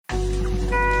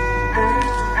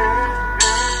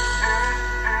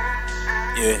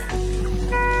Yeah.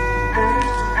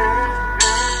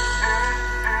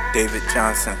 David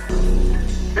Johnson.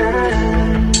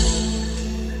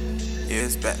 Yeah,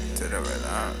 it's back to the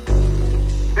rhythm.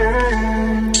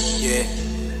 Yeah.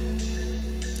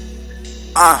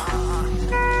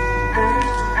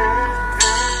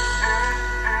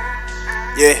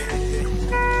 Yeah.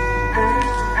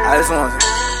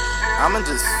 I'ma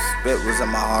just spit what's in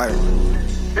my heart.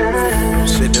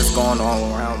 Shit that's going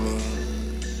on around me.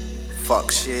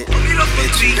 Fuck shit.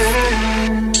 Bitches.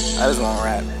 I just wanna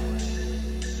rap.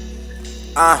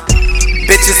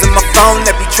 Bitches in my phone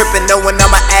that be trippin', knowing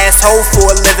I'm an asshole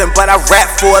for a living, but I rap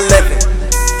for a living.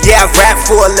 Yeah, I rap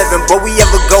for a living, but we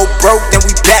ever go broke, then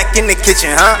we back in the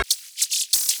kitchen, huh?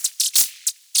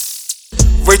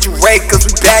 Rachel Ray, cause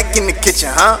we back in the kitchen,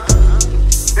 huh?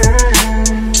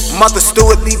 Mother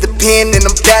Stewart, leave the pen and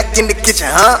I'm back in the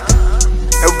kitchen, huh?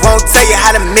 It won't tell you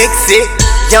how to mix it.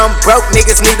 Young broke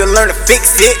niggas need to learn to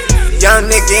fix it. Young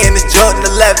nigga in his Jordan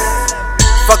 11.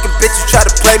 Fucking bitch who try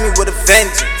to play me with a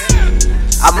vengeance.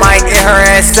 I might get her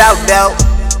ass out though.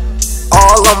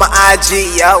 All on my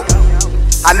IG, yo.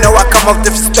 I know I come off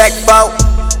disrespectful,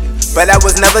 but I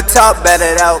was never taught better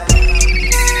though.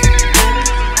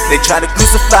 They try to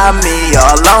crucify me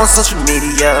all on social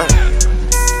media.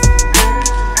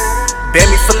 Ban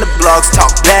me from the blogs,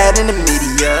 talk bad in the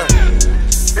media.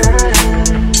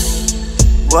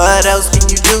 What else can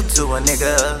you do to a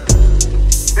nigga?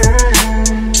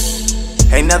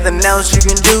 Ain't nothing else you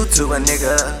can do to a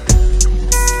nigga.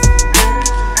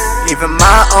 Even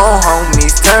my own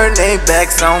homies turn their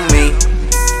backs on me.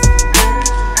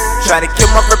 Try to kill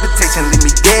my reputation, leave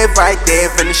me dead right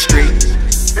there in the street.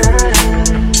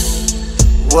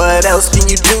 What else can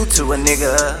you do to a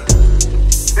nigga?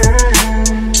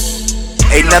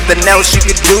 Ain't nothing else you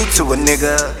can do to a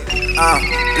nigga.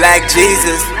 Black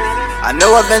Jesus, I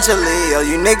know eventually all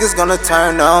you niggas gonna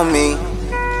turn on me.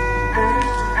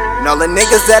 And all the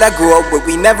niggas that I grew up with,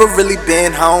 we never really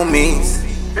been homies.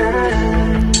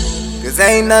 Cause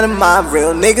ain't none of my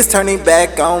real niggas turning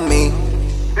back on me.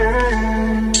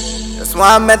 That's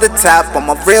why I'm at the top, all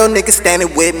my real niggas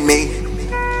standing with me.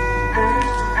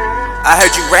 I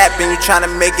heard you rapping, you tryna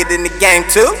make it in the game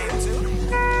too?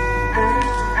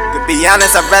 To be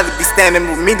honest, I'd rather be standing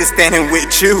with me than standing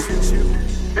with you.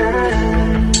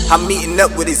 I'm meeting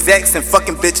up with his ex and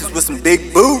fucking bitches with some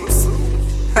big boobs.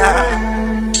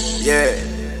 Yeah,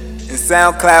 and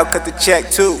SoundCloud cut the check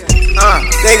too.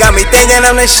 They got me thinking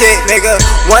I'm the shit, nigga.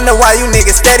 Wonder why you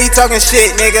niggas steady talking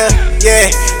shit, nigga. Yeah,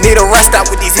 need a rest out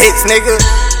with these hits, nigga.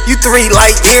 You 3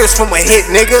 light years from a hit,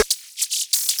 nigga.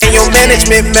 And your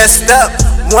management messed up.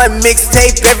 One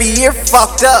mixtape every year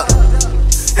fucked up.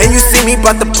 And you see me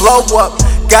about to blow up.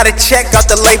 Got a check out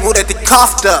the label that they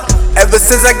coughed up. Ever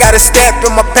since I got a stamp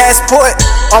in my passport,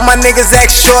 all my niggas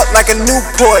act short like a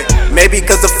Newport. Maybe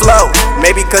cause of flow,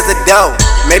 maybe cause of dough,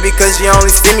 maybe cause you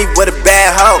only see me with a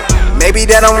bad hoe. Maybe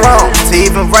that I'm wrong to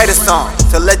even write a song,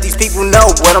 to let these people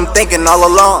know what I'm thinking all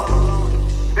along.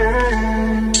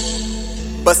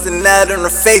 Bustin' that on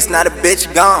her face, not a bitch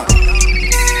gone.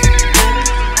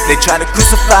 They try to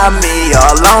crucify me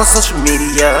all on social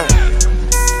media.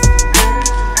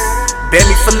 Ban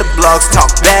me from the blogs,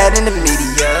 talk bad in the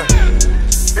media.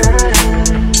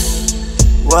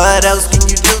 What else can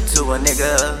you do to a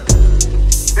nigga?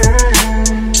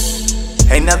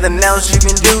 Ain't nothing else you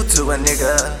can do to a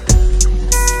nigga.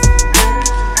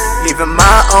 Even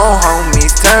my own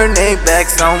homies turn their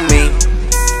backs on me.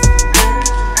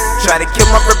 Try to kill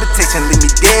my reputation, leave me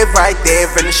dead right there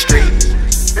in the street.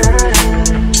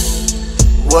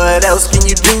 What else can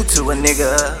you do to a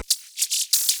nigga?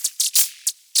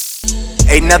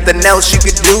 Ain't nothing else you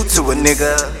can do to a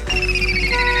nigga.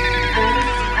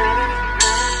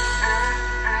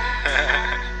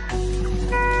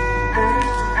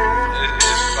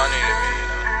 It's funny to me, you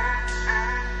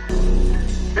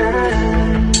know?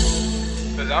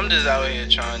 Cause I'm just out here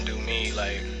trying to do me,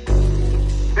 like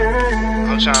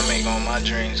I'm trying to make all my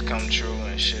dreams come true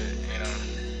and shit, you know?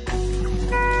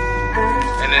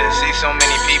 And then to see so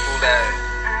many people that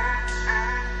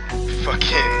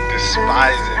fucking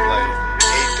despise it, like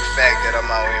hate the fact that I'm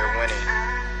out here winning.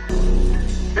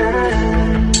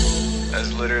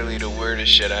 That's literally the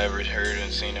weirdest shit I ever heard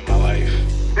and seen in my life.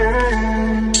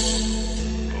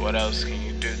 But what else can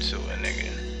you do to a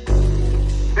nigga?